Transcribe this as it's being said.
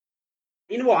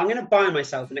You know what? I'm going to buy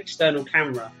myself an external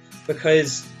camera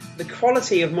because the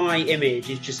quality of my image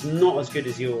is just not as good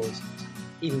as yours,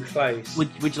 even close.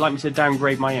 Would you like me to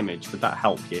downgrade my image? Would that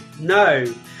help you? No.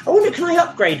 I wonder, can I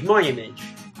upgrade my image?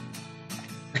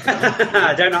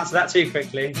 Don't answer that too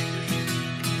quickly.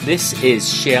 This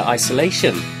is Sheer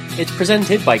Isolation. It's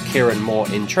presented by Kieran Moore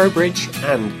in Trowbridge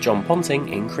and John Ponting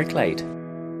in Cricklade.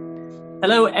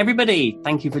 Hello, everybody.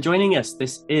 Thank you for joining us.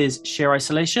 This is Sheer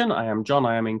Isolation. I am John.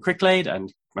 I am in Cricklade,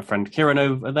 and my friend Kieran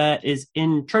over there is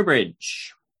in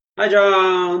Trowbridge. Hi,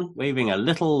 John. Waving a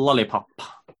little lollipop.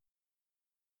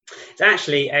 It's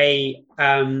actually a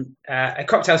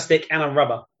cocktail stick and a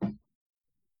rubber.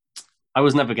 I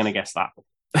was never going to guess that.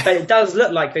 But it does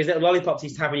look like those little lollipops you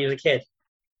used to have when you were a kid.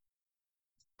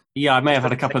 Yeah, I may have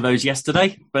had a couple of those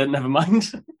yesterday, but never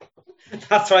mind.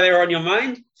 That's why they were on your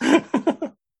mind?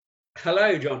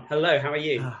 Hello, John. Hello, how are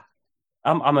you?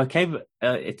 I'm okay, but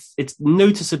it's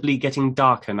noticeably getting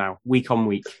darker now, week on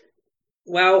week.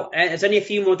 Well, it's only a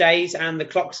few more days and the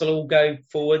clocks will all go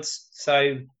forwards,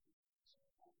 so...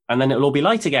 And then it'll all be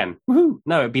light again. Woohoo!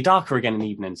 No, it'll be darker again in the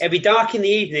evenings. It'll be dark in the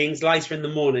evenings, lighter in the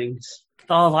mornings.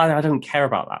 Oh, I don't care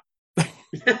about that.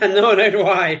 No, do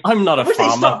I. I'm not a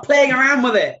farmer. They stop playing around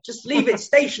with it. Just leave it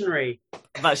stationary.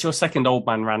 That's your second old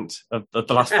man rant of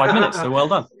the last 5 minutes, so well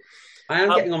done. I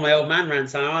am getting on my old man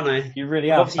rants now, aren't I? You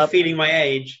really are. Obviously feeling my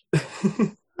age.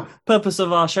 Purpose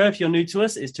of our show, if you're new to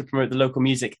us, is to promote the local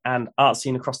music and art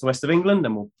scene across the west of England,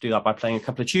 and we'll do that by playing a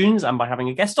couple of tunes and by having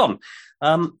a guest on.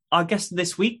 Our guest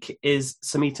this week is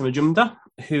Samita Majumdar,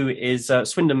 who is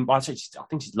Swindon, I think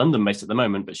she's London-based at the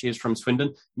moment, but she is from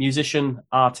Swindon, musician,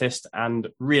 artist, and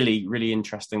really, really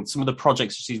interesting. Some of the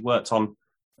projects she's worked on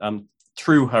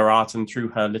through her art and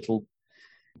through her little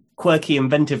quirky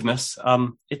inventiveness,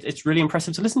 it's really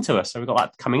impressive to listen to her. So we've got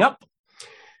that coming up.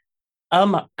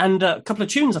 And a couple of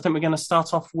tunes. I think we're going to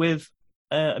start off with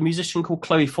a musician called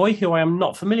Chloe Foy, who I am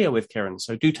not familiar with, Kieran,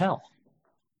 so do tell.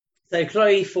 So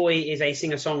Chloe Foy is a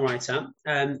singer-songwriter.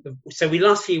 So the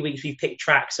last few weeks we've picked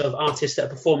tracks of artists that are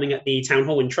performing at the Town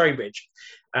Hall in Trowbridge,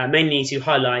 mainly to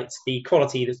highlight the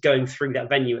quality that's going through that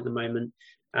venue at the moment,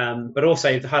 but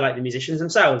also to highlight the musicians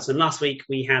themselves. And last week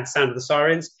we had Sound of the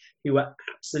Sirens, who were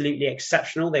absolutely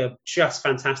exceptional. They were just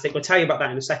fantastic. We'll tell you about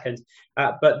that in a second.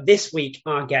 But this week,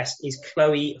 our guest is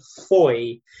Chloe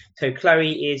Foy. So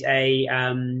Chloe is a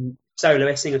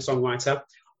soloist, singer-songwriter.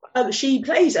 She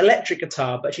plays electric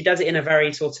guitar, but she does it in a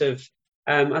very sort of,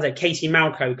 Katie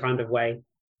Malco kind of way.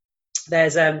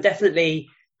 There's definitely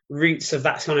roots of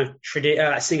that kind of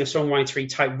singer-songwritery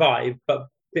type vibe, but a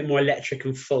bit more electric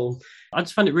and full. I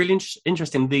just find it really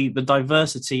interesting, the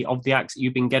diversity of the acts that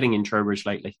you've been getting in Trowbridge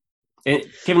lately.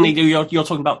 Given you're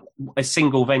talking about a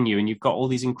single venue and you've got all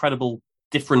these incredible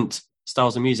different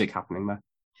styles of music happening there.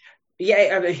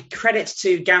 Yeah, credit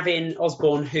to Gavin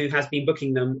Osborne, who has been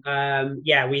booking them.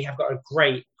 We have got a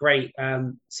great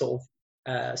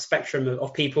spectrum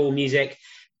of people, music,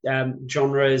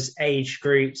 genres, age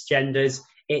groups, genders.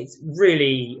 It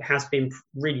really has been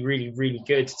really, really, really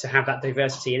good to have that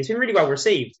diversity, and it's been really well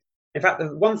received. In fact,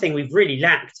 the one thing we've really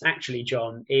lacked, actually,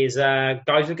 John, is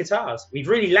guys with guitars. We've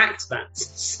really lacked that.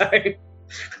 So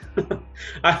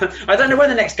I don't know when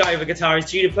the next guy with a guitar is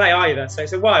due to play either, so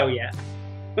it's a while yet.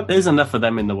 There's enough of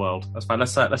them in the world. That's fine.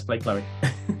 Let's play Chloe.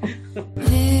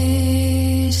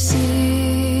 This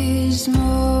is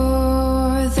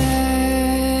more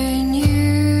than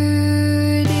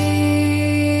you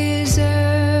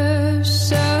deserve,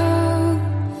 so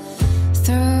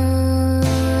throw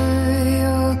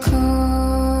your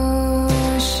caution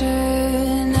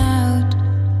out.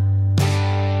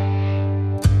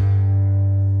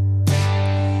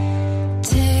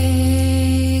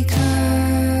 Take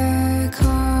her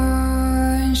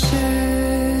conscious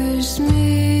minute.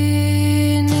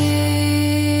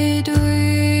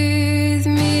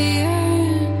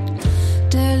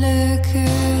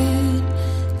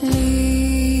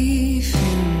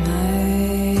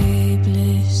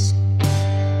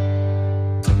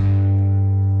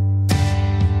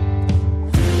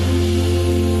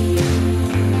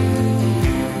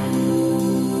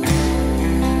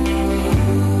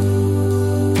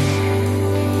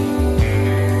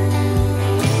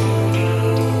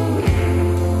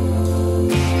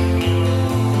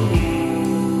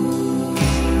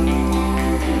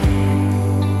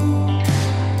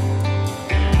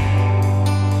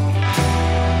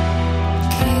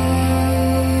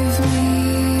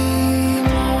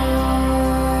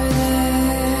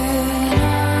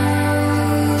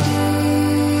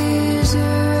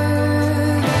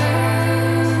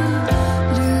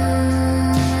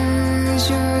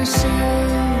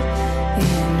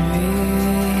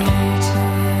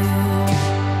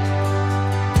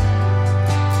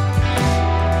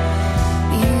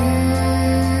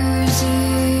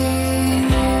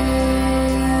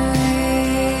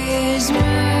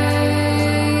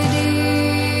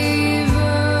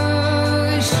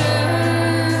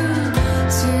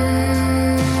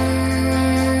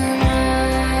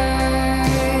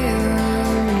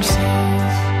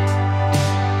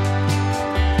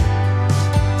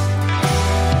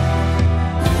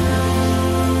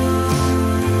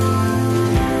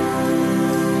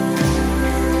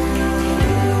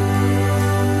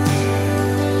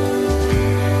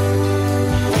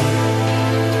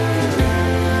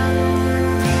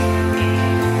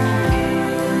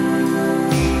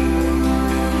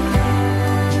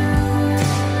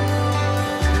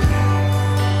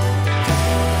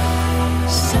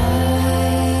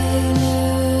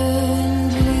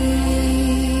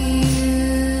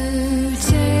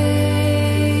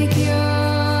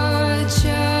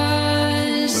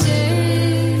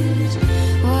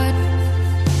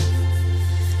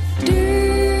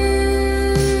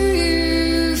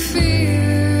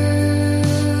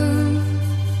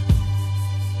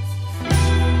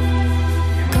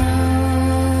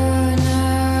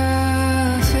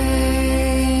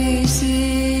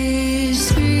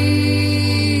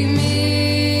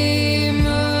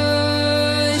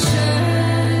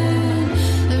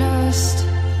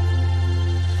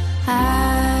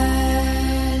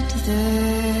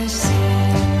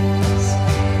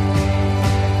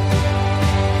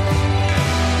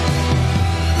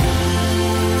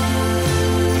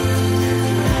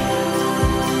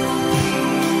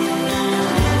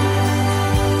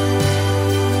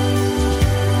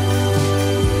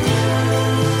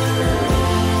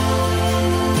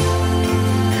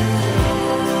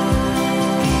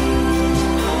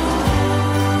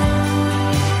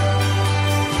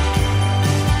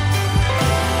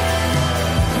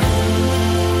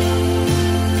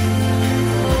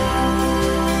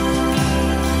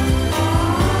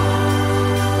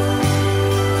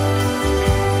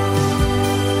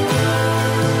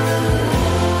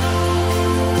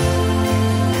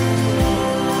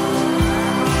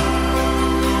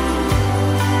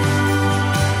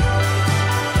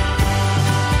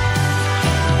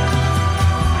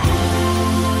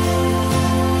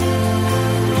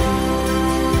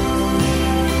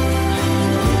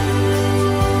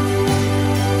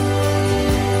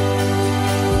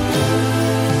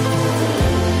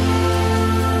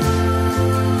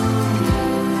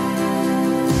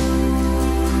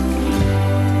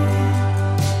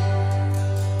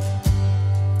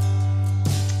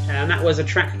 was a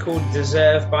track called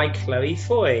Deserve by Chloe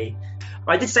Foy.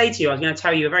 I did say to you I was going to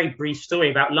tell you a very brief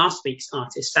story about last week's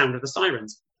artist, Sound of the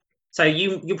Sirens. So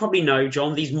you probably know,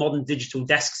 John, these modern digital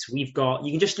desks we've got,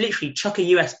 you can just literally chuck a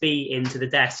USB into the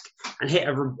desk and hit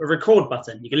a record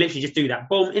button. You can literally just do that.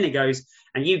 Boom, in it goes,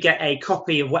 and you get a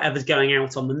copy of whatever's going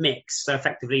out on the mix. So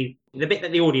effectively, the bit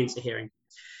that the audience are hearing.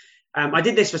 I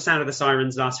did this for Sound of the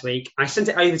Sirens last week. I sent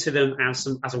it over to them as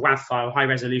a WAV file, high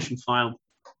resolution file.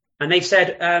 And they've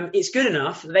said it's good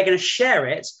enough that they're going to share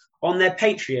it on their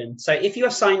Patreon. So if you are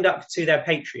signed up to their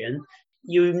Patreon,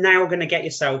 you're now going to get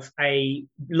yourself a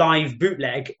live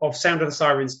bootleg of Sound of the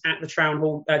Sirens at the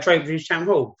Trowbridge Town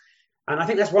Hall. And I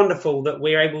think that's wonderful that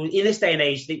we're able, in this day and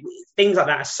age, things like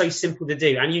that are so simple to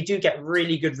do. And you do get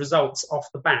really good results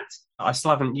off the bat. I still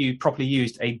haven't properly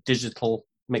used a digital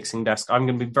mixing desk. I'm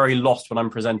going to be very lost when I'm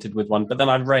presented with one, but then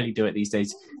I rarely do it these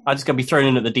days. I'm just going to be thrown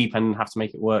in at the deep end and have to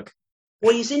make it work.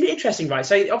 Well, you seem interesting, right?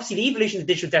 So obviously the evolution of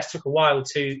the digital desk took a while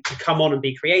to come on and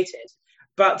be created.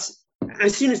 But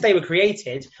as soon as they were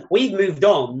created, we've moved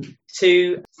on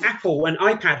to Apple and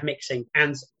iPad mixing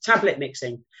and tablet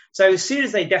mixing. So as soon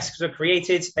as their desks were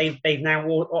created, they've now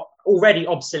already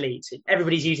obsolete.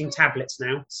 Everybody's using tablets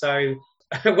now. So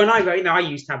when I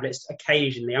use tablets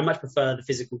occasionally. I much prefer the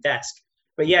physical desk.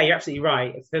 But yeah, you're absolutely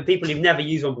right. For people who've never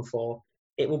used one before,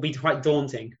 it will be quite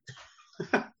daunting.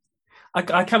 I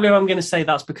can't believe I'm going to say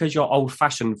that's because you're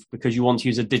old-fashioned, because you want to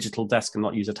use a digital desk and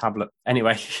not use a tablet.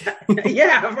 Anyway.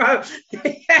 Yeah, well,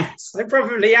 yes, I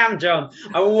probably am, John.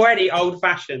 I'm already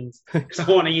old-fashioned because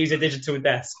I want to use a digital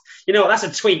desk. You know what? That's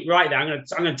a tweet right there. I'm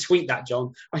going to tweet that,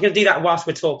 John. I'm going to do that whilst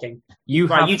we're talking. You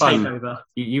have fun. Take over.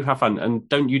 You have fun, and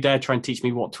don't you dare try and teach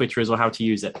me what Twitter is or how to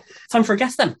use it. Time for a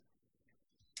guest then.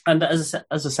 And as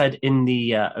I said in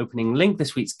the opening link,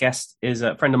 this week's guest is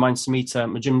a friend of mine, Samita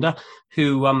Majumdar,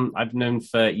 who I've known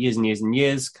for years and years and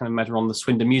years, kind of met her on the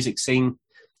Swindon music scene.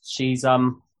 She's,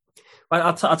 I'll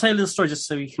tell you a little story just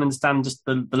so you can understand just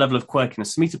the level of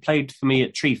quirkiness. Samita played for me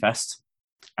at Tree Fest,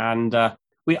 and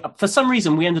we, for some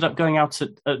reason, we ended up going out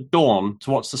at dawn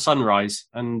to watch the sunrise,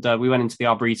 and we went into the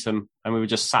Arboretum, and we were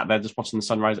just sat there just watching the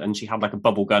sunrise, and she had like a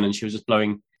bubble gun, and she was just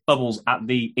blowing bubbles at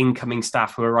the incoming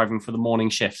staff who were arriving for the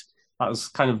morning shift. That was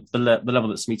kind of the level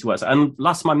that Samita works at. And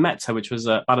last time I met her, which was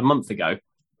about a month ago,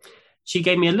 she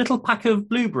gave me a little pack of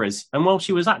blueberries. And while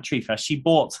she was at Tree Fest, she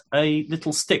bought a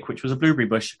little stick, which was a blueberry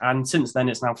bush. And since then,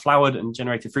 it's now flowered and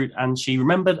generated fruit. And she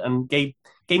remembered and gave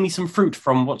me some fruit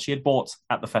from what she had bought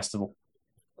at the festival.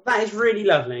 That is really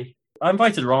lovely. I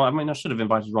invited her on. I mean, I should have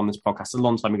invited her on this podcast a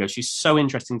long time ago. She's so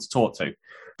interesting to talk to.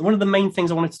 One of the main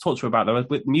things I wanted to talk to her about, though,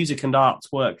 with music and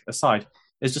art's work aside,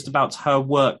 is just about her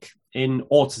work in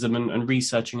autism and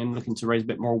researching and looking to raise a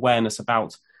bit more awareness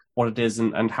about what it is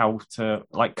and how to,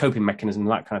 like, coping mechanisms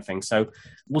and that kind of thing. So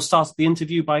we'll start the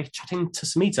interview by chatting to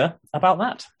Samita about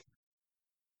that.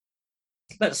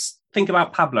 Let's think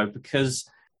about Pablo, because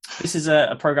this is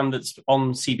a program that's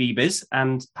on CBeebies,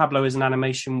 and Pablo is an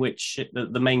animation which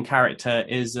the main character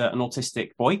is an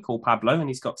autistic boy called Pablo, and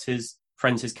he's got his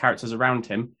friends, his characters around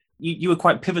him. You were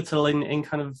quite pivotal in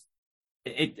kind of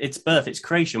its birth, its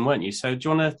creation, weren't you? So do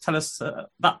you want to tell us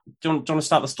that? Do you want to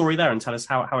start the story there and tell us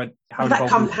how did that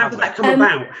come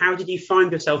about? How did you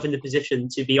find yourself in the position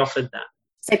to be offered that?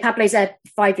 So Pablo's a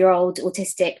 5-year-old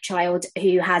autistic child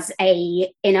who has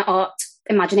a inner art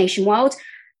imagination world,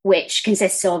 which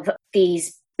consists of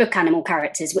these book animal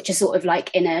characters, which are sort of like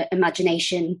inner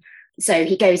imagination. So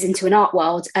he goes into an art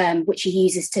world, which he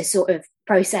uses to sort of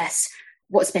process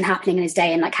what's been happening in his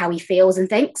day and like how he feels and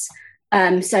thinks.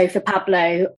 So for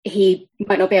Pablo, he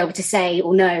might not be able to say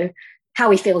or know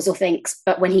how he feels or thinks,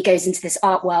 but when he goes into this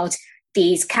art world,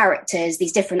 these characters,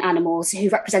 these different animals who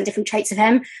represent different traits of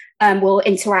him, will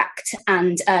interact.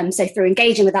 And so through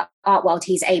engaging with that art world,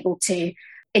 he's able to,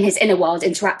 in his inner world,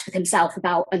 interact with himself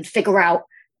about and figure out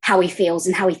how he feels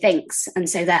and how he thinks. And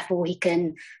so therefore he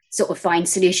can sort of find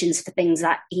solutions for things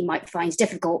that he might find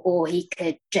difficult, or he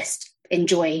could just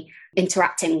enjoy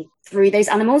interacting through those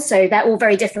animals. So they're all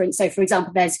very different. So for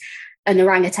example, there's an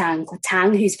orangutan called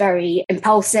Tang, who's very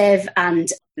impulsive and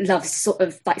loves sort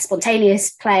of like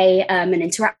spontaneous play and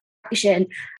interaction.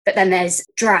 But then there's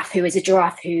Giraffe, who is a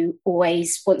giraffe who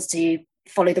always wants to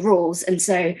follow the rules. And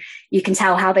so you can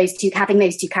tell how having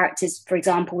those two characters, for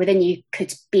example, within you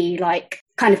could be like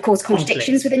kind of cause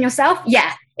contradictions within yourself.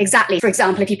 Yeah, exactly. For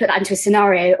example, if you put that into a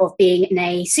scenario of being in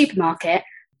a supermarket,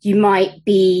 you might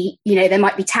be, there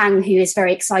might be Tang, who is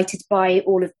very excited by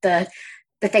all of the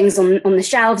the things on the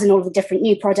shelves and all the different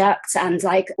new products and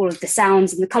like all of the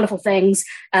sounds and the colourful things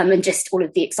and just all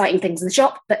of the exciting things in the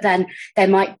shop. But then there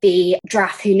might be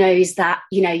Draff who knows that,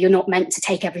 you know, you're not meant to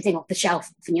take everything off the shelf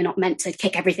and you're not meant to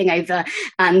kick everything over.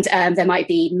 And there might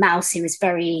be Mouse, who is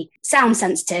very sound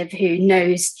sensitive, who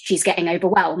knows she's getting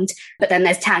overwhelmed. But then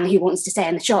there's Tang, who wants to stay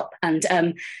in the shop.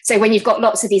 And so when you've got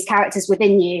lots of these characters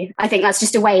within you, I think that's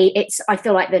just a way I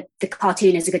feel like the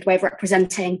cartoon is a good way of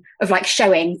representing, of like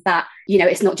showing that, you know,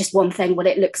 it's not just one thing, what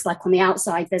it looks like on the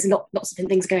outside. There's lots of different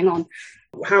things going on.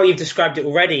 How you've described it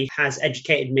already has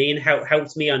educated me and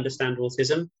helped me understand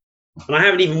autism. And I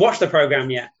haven't even watched the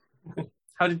programme yet.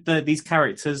 How did these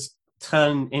characters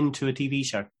turn into a TV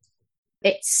show?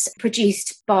 It's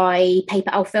produced by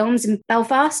Paper Owl Films in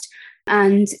Belfast.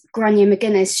 And Grania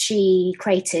McGuinness, she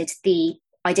created the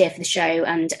idea for the show,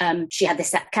 and she had this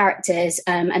set of characters,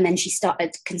 and then she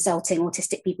started consulting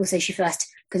autistic people. So she first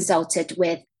consulted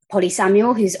with Polly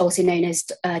Samuel, who's also known as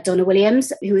Donna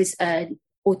Williams, who is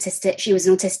autistic. She was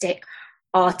an autistic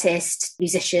artist,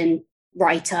 musician,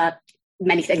 writer,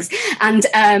 many things.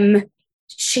 And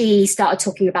she started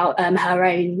talking about her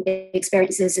own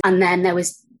experiences. And then there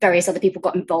was various other people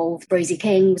got involved. Rosie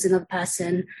King was another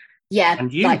person. Yeah,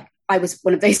 and you? Like I was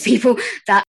one of those people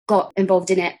that got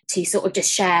involved in it to sort of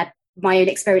just share my own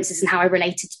experiences and how I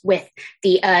related with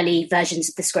the early versions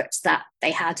of the scripts that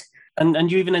they had.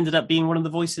 And you even ended up being one of the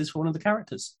voices for one of the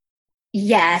characters.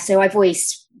 Yeah, so I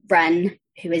voiced Wren,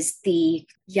 who is the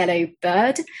yellow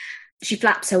bird. She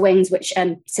flaps her wings, which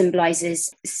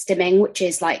symbolises stimming, which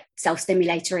is like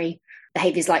self-stimulatory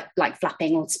behaviours like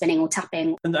flapping or spinning or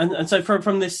tapping. And so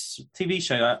from this TV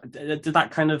show, did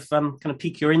that kind of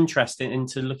pique your interest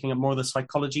into looking at more of the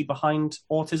psychology behind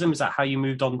autism? Is that how you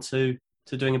moved on to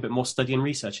doing a bit more study and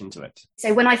research into it?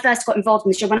 So when I first got involved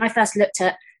in the show, when I first looked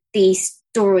at the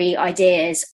story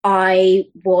ideas, I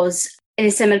was in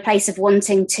a similar place of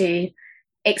wanting to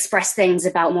express things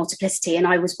about multiplicity, and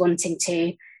I was wanting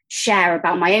to share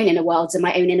about my own inner worlds and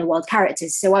my own inner world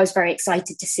characters. So I was very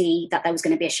excited to see that there was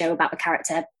going to be a show about a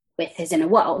character with his inner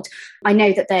world. I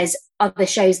know that there's other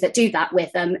shows that do that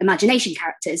with imagination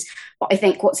characters, but I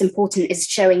think what's important is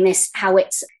showing this, how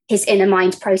it's his inner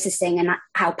mind processing and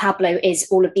how Pablo is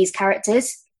all of these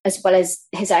characters as well as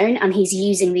his own, and he's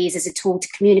using these as a tool to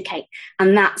communicate.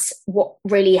 And that's what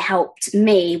really helped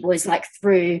me, was like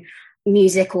through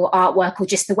music or artwork or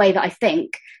just the way that I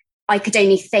think, I could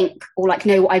only think or like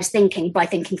know what I was thinking by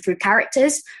thinking through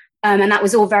characters. And that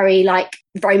was all very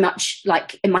much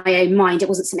like in my own mind. It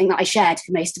wasn't something that I shared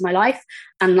for most of my life.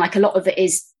 And like a lot of it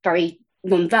is very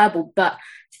non-verbal, but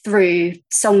through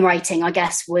songwriting, I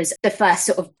guess, was the first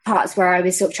sort of parts where I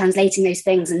was sort of translating those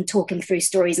things and talking through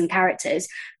stories and characters.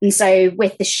 And so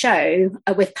with the show,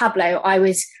 with Pablo, I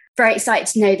was very excited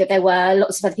to know that there were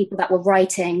lots of other people that were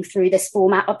writing through this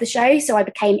format of the show. So I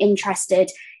became interested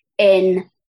in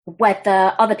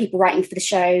whether other people writing for the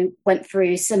show went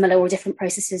through similar or different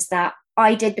processes that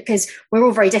I did, because we're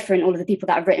all very different, all of the people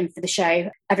that have written for the show.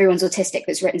 Everyone's autistic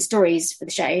that's written stories for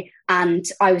the show. And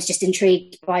I was just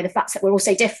intrigued by the fact that we're all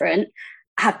so different,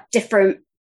 have different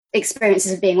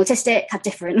experiences of being autistic, have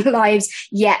different lives,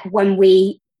 yet when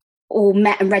we all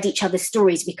met and read each other's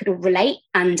stories, we could all relate.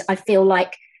 And I feel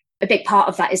like a big part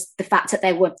of that is the fact that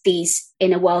there were these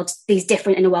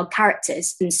different inner world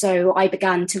characters. And so I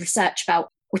began to research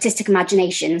about autistic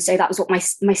imagination. So that was what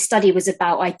my study was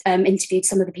about. I interviewed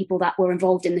some of the people that were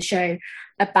involved in the show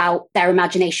about their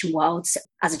imagination worlds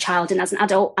as a child and as an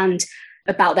adult, and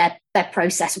about their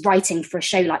process writing for a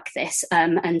show like this,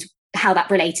 and how that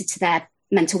related to their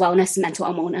mental wellness and mental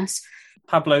wellness.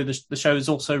 Pablo, the show is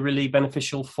also really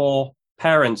beneficial for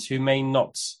parents who may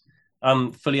not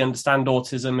fully understand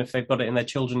autism if they've got it in their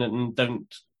children and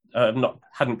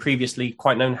hadn't previously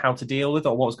quite known how to deal with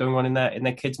or what was going on in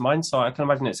their kids' minds. So I can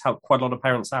imagine it's helped quite a lot of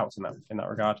parents out in that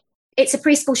regard. It's a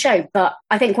preschool show, but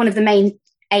I think one of the main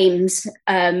aims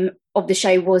of the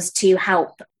show was to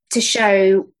help to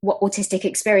show what autistic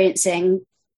experiencing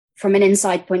from an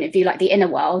inside point of view, like the inner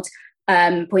world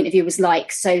point of view, was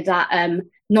like, so that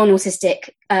non-autistic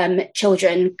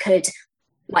children could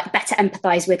like better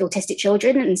empathize with autistic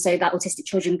children, and so that autistic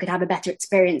children could have a better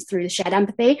experience through the shared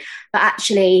empathy. But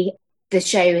actually the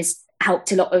show has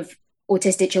helped a lot of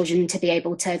autistic children to be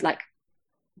able to like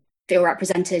feel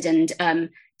represented and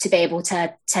to be able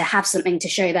to have something to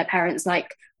show their parents,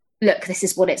 like, look, this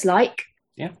is what it's like.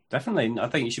 Yeah, definitely. I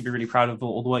think you should be really proud of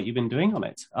all the work you've been doing on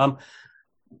it.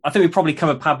 I think we probably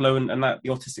covered Pablo and the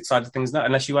autistic side of things now,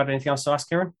 unless you had anything else to ask,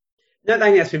 Kieran? No, I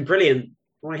think that's been brilliant.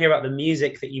 I want to hear about the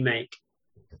music that you make.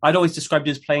 I'd always described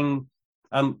you as playing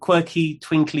quirky,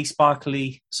 twinkly,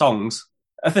 sparkly songs.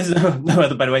 There's no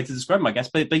other better way to describe them, I guess.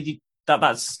 But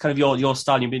that's kind of your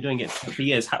style. You've been doing it for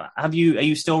years. Are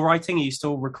you still writing? Are you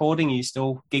still recording? Are you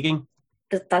still gigging?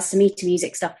 That Samita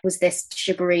music stuff was this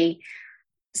sugary,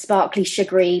 sparkly,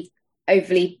 sugary,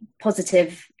 overly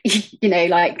positive,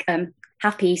 like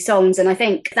happy songs. And I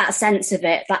think that sense of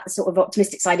it, that sort of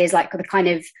optimistic side, is like the kind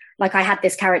of, like, I had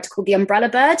this character called the Umbrella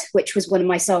Bird, which was one of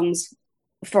my songs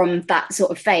from that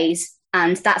sort of phase.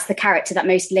 And that's the character that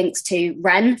most links to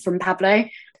Ren from Pablo.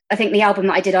 I think the album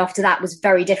that I did after that was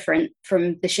very different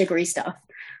from the sugary stuff.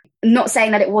 Not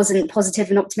saying that it wasn't positive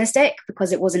and optimistic,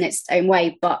 because it was in its own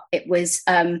way, but it was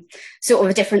sort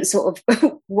of a different sort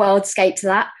of worldscape to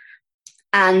that.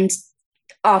 And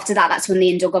after that, that's when the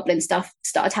Indoor Goblin stuff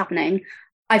started happening.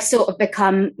 I've sort of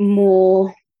become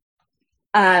more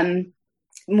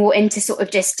into sort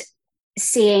of just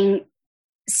seeing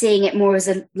it more as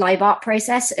a live art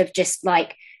process of just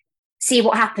like, see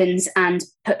what happens and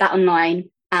put that online.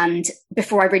 And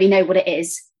before I really know what it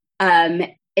is,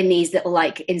 in these little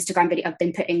like Instagram video, I've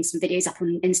been putting some videos up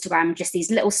on Instagram, just these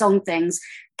little song things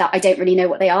that I don't really know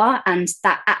what they are. And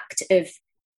that act of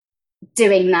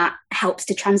doing that helps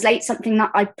to translate something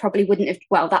that I probably wouldn't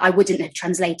have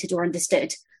translated or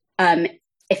understood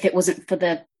if it wasn't for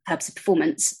the purpose of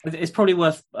performance. It's probably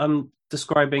worth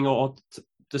describing or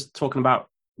just talking about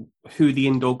who the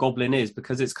Indoor Goblin is,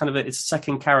 because it's kind of it's a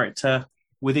second character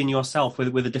within yourself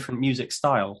with a different music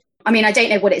style. I mean, I don't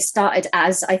know what it started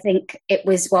as. I think it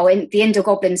was, in the Indoor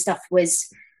Goblin stuff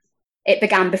it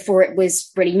began before it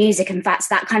was really music. In fact,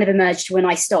 that kind of emerged when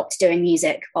I stopped doing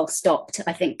music. I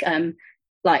think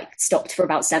stopped for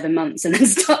about 7 months and then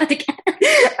started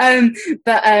again.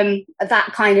 But that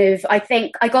kind of, I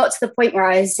think I got to the point where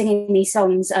I was singing these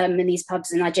songs in these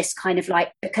pubs, and I just kind of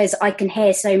like, because I can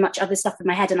hear so much other stuff in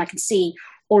my head and I can see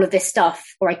all of this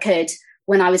stuff, or I could,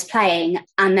 when I was playing.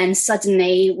 And then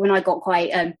suddenly when I got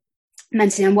quite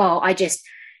mentally unwell,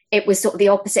 it was sort of the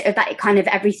opposite of that. It kind of,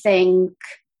 everything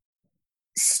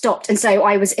stopped. And so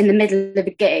I was in the middle of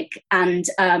a gig, and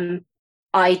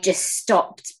I just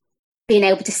stopped being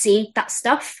able to see that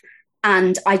stuff.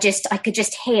 And I could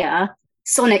just hear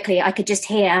sonically, I could just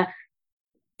hear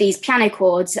these piano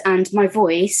chords and my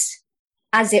voice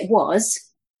as it was,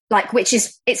 like, which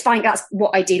is, it's fine. That's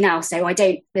what I do now. So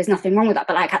there's nothing wrong with that.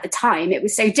 But like at the time, it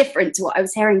was so different to what I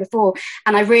was hearing before.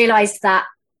 And I realized that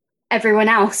everyone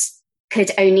else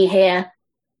could only hear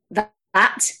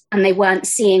that, and they weren't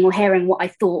seeing or hearing what I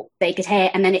thought they could hear.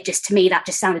 And then it just, to me, that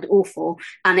just sounded awful.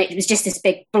 And it was just this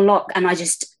big block, and I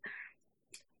just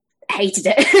hated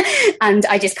it. And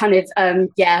I just kind of,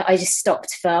 I just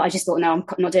stopped I just thought, no, I'm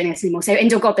not doing this anymore. So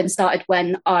Indoor Goblin started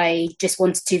when I just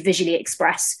wanted to visually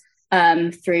express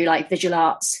through like visual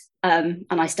arts. And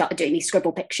I started doing these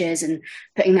scribble pictures and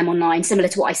putting them online, similar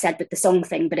to what I said with the song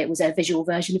thing, but it was a visual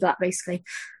version of that, basically.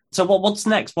 So what's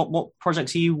next? What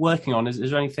projects are you working on? Is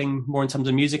there anything more in terms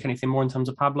of music? Anything more in terms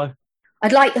of Pablo? I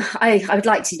would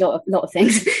like to do a lot of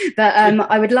things, but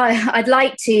I'd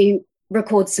like to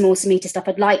record some more Samita stuff.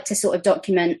 I'd like to sort of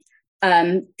document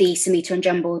the Samita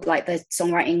Unjumbled, like the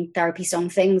songwriting therapy song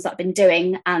things that I've been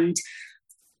doing, and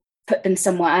put them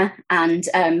somewhere and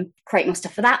create more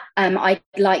stuff for that. I'd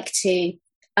like to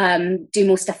do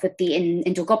more stuff with the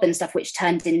Indoor Goblin stuff, which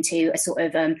turned into a sort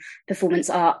of performance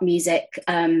art music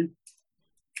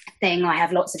thing. I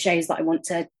have lots of shows that I want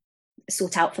to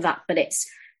sort out for that, but it's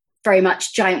very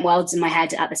much giant worlds in my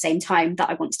head at the same time that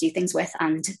I want to do things with,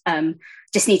 and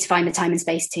just need to find the time and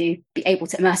space to be able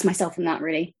to immerse myself in that,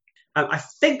 really. I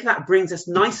think that brings us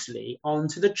nicely on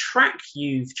to the track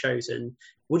you've chosen.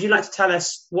 Would you like to tell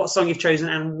us what song you've chosen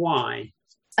and why?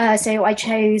 So I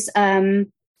chose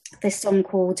this song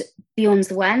called Beyond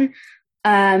the When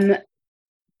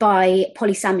by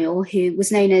Polly Samuel, who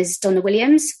was known as Donna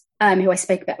Williams, who I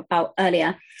spoke a bit about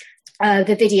earlier.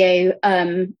 The video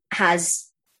has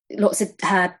lots of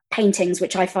her paintings,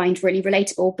 which I find really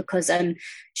relatable, because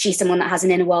she's someone that has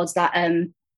an inner world that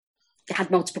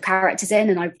had multiple characters in,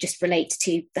 and I just relate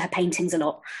to her paintings a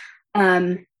lot.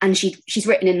 And she's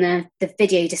written in the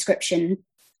video description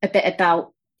a bit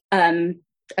about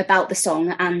the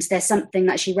song, and there's something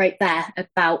that she wrote there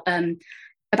about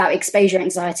exposure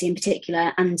anxiety in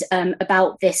particular, and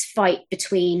about this fight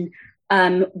between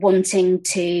wanting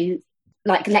to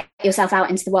like let yourself out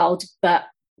into the world, but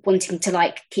wanting to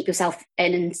like keep yourself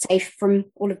in and safe from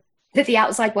all of the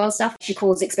outside world stuff. She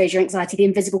calls exposure anxiety the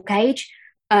invisible cage.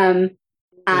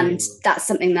 And that's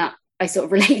something that I sort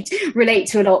of relate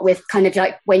to a lot, with kind of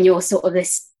like when you're sort of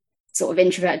this sort of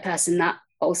introverted person that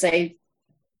also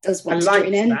does want to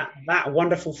join in. That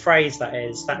wonderful phrase that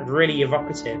is, that really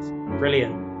evocative,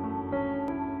 brilliant.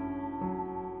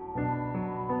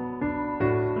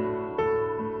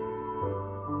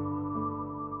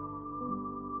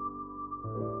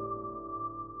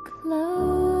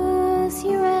 Close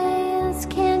your eyes,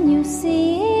 can you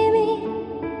see me?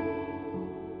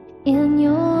 In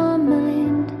your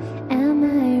mind, am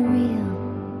I real?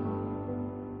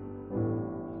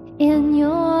 In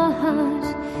your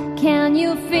heart, can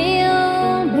you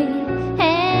feel me?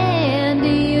 And do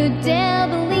you dare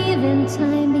believe in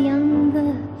time beyond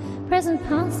the present,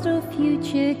 past or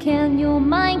future? Can your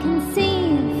mind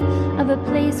conceive of a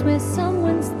place where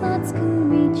someone's thoughts can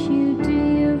reach you? Do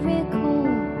you recall?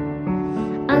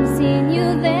 I've seen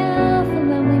you there from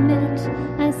when we met.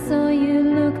 I saw you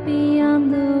look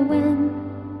beyond the when,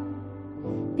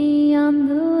 beyond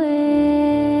the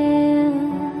where.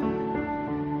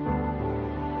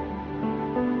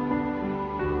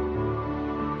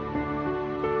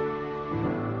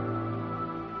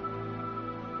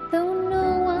 Though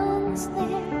no one's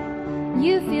there,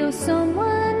 you feel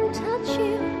someone touch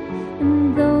you.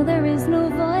 And though there is no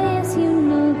voice, you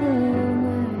know the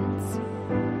words.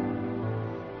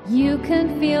 You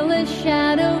can feel a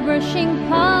shadow brushing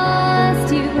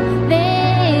past you.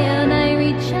 Then I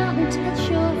reach out and touch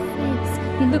your face.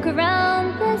 You look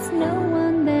around, there's no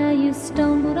one there. You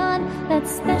stumbled on that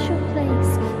special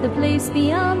place, the place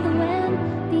beyond the when,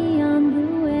 beyond the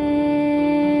where.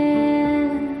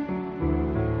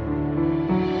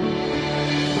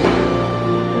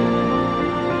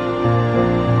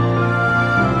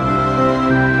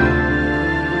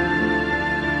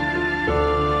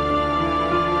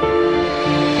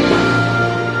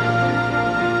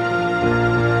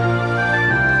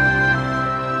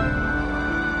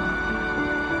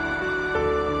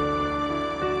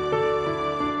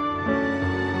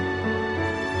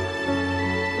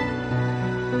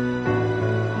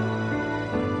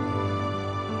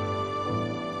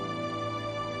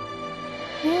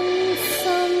 In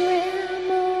some rare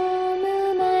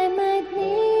moment I might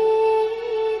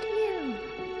need you,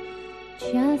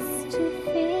 just to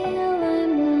feel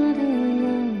I'm not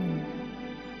alone.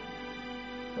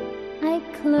 I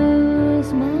close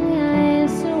my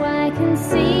eyes so I can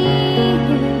see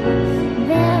you.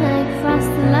 Then I cross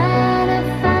the line of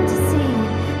fantasy,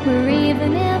 where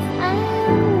even if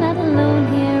I'm not alone,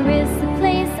 here is the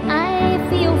place I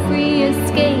feel free.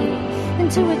 Escape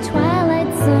into a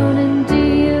twilight zone. And do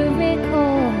you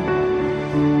recall?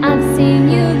 I've seen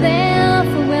you there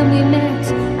for when we met.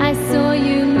 I saw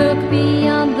you look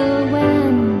beyond the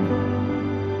when,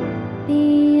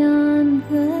 beyond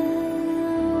the where.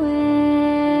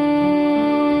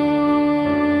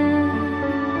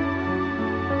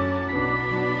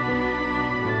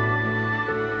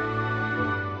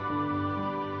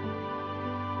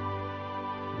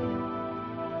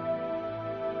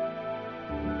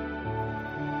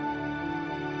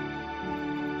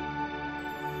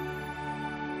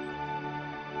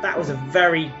 That was a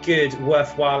very good,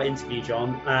 worthwhile interview,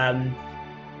 John.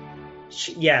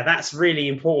 Yeah, that's really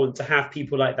important to have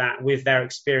people like that with their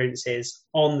experiences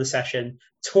on the session,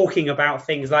 talking about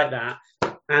things like that,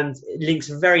 and it links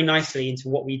very nicely into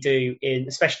what we do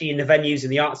especially in the venues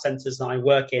and the art centres that I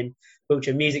work in,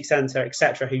 Wiltshire Music Centre,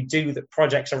 etc., who do the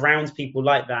projects around people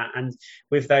like that and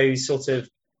with those sort of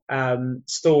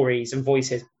stories and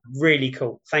voices. Really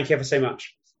cool. Thank you ever so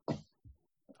much.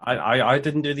 I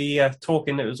didn't do the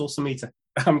talking. It was all Samita.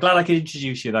 I'm glad I could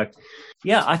introduce you, though.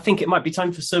 Yeah, I think it might be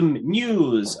time for some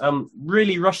news.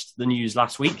 Really rushed the news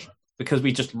last week because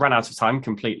we just ran out of time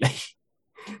completely.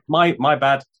 my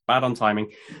bad on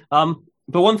timing. But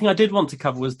one thing I did want to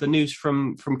cover was the news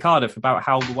from Cardiff about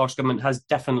how the Welsh Government has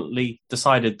definitely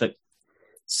decided that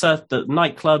that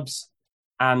nightclubs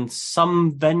and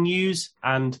some venues,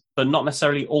 but not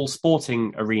necessarily all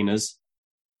sporting arenas,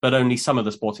 but only some of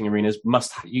the sporting arenas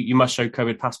must show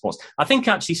COVID passports. I think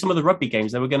actually some of the rugby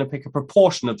games, they were going to pick a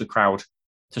proportion of the crowd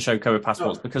to show COVID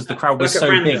passports because the crowd was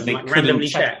so big they couldn't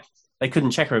check. They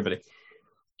couldn't check everybody.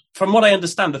 From what I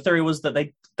understand, the theory was that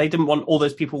they didn't want all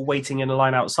those people waiting in a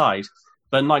line outside,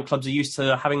 but nightclubs are used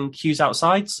to having queues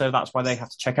outside, so that's why they have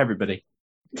to check everybody.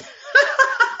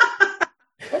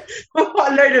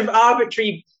 What a load of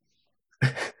arbitrary...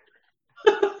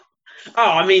 Oh,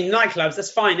 I mean, nightclubs,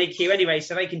 that's fine. They queue anyway,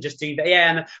 so they can just do that.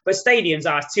 Yeah, but stadiums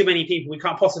are too many people. We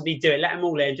can't possibly do it. Let them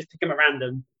all in. Just pick them at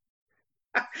random.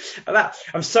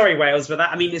 I'm sorry, Wales, for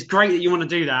that. I mean, it's great that you want to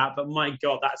do that, but my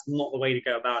God, that's not the way to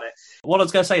go about it. What I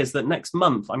was going to say is that next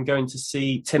month I'm going to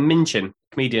see Tim Minchin,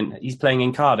 comedian. He's playing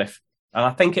in Cardiff. And I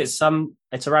think it's around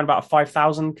about a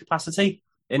 5,000 capacity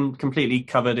in completely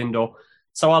covered indoor.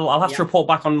 So I'll have to report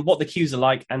back on what the queues are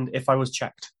like and if I was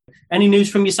checked. Any news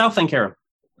from yourself then, Kieran?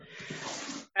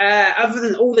 Other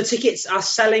than all the tickets are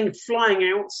selling, flying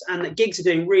out, and the gigs are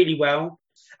doing really well.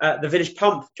 The Village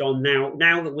Pump, John,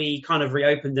 now that we kind of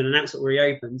reopened and announced that we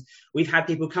reopened, we've had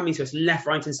people coming to us left,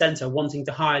 right and centre wanting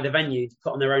to hire the venue to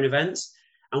put on their own events.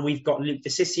 And we've got Luke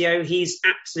DeCiccio. He's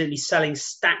absolutely selling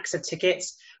stacks of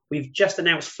tickets. We've just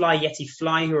announced Fly Yeti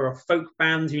Fly, who are a folk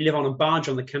band who live on a barge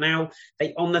on the canal.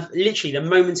 Literally the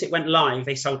moment it went live,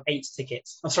 they sold 7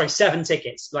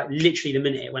 tickets, like literally the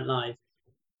minute it went live.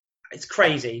 It's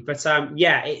crazy. But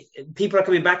people are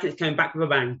coming back, and it's coming back with a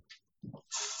bang.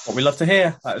 What we love to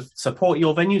hear. Support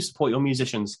your venue, support your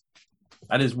musicians.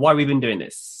 That is why we've been doing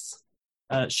this.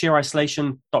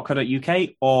 sheerisolation.co.uk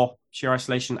or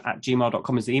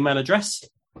sheerisolation@gmail.com is the email address.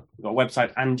 We've got a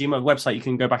website and Gmail website. You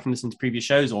can go back and listen to previous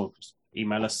shows, or just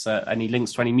email us any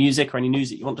links to any music or any news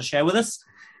that you want to share with us.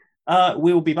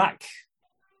 We will be back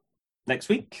next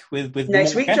week with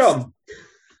next week, guests. John.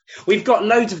 We've got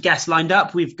loads of guests lined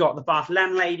up. We've got the Bath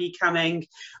landlady coming.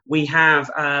 We have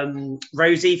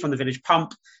Rosie from the Village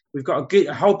Pump. We've got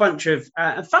a whole bunch of,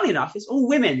 and funnily enough, it's all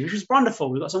women, which is wonderful.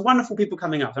 We've got some wonderful people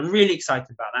coming up. I'm really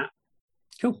excited about that.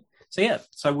 Cool.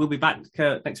 So we'll be back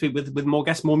next week with more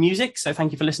guests, more music. So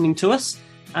thank you for listening to us,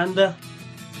 and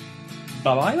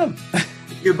bye-bye then.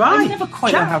 Goodbye. I never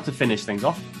quite know how to finish things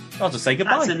off. I'll just say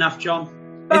goodbye. That's enough,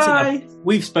 John. Bye. It's enough.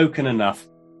 We've spoken enough.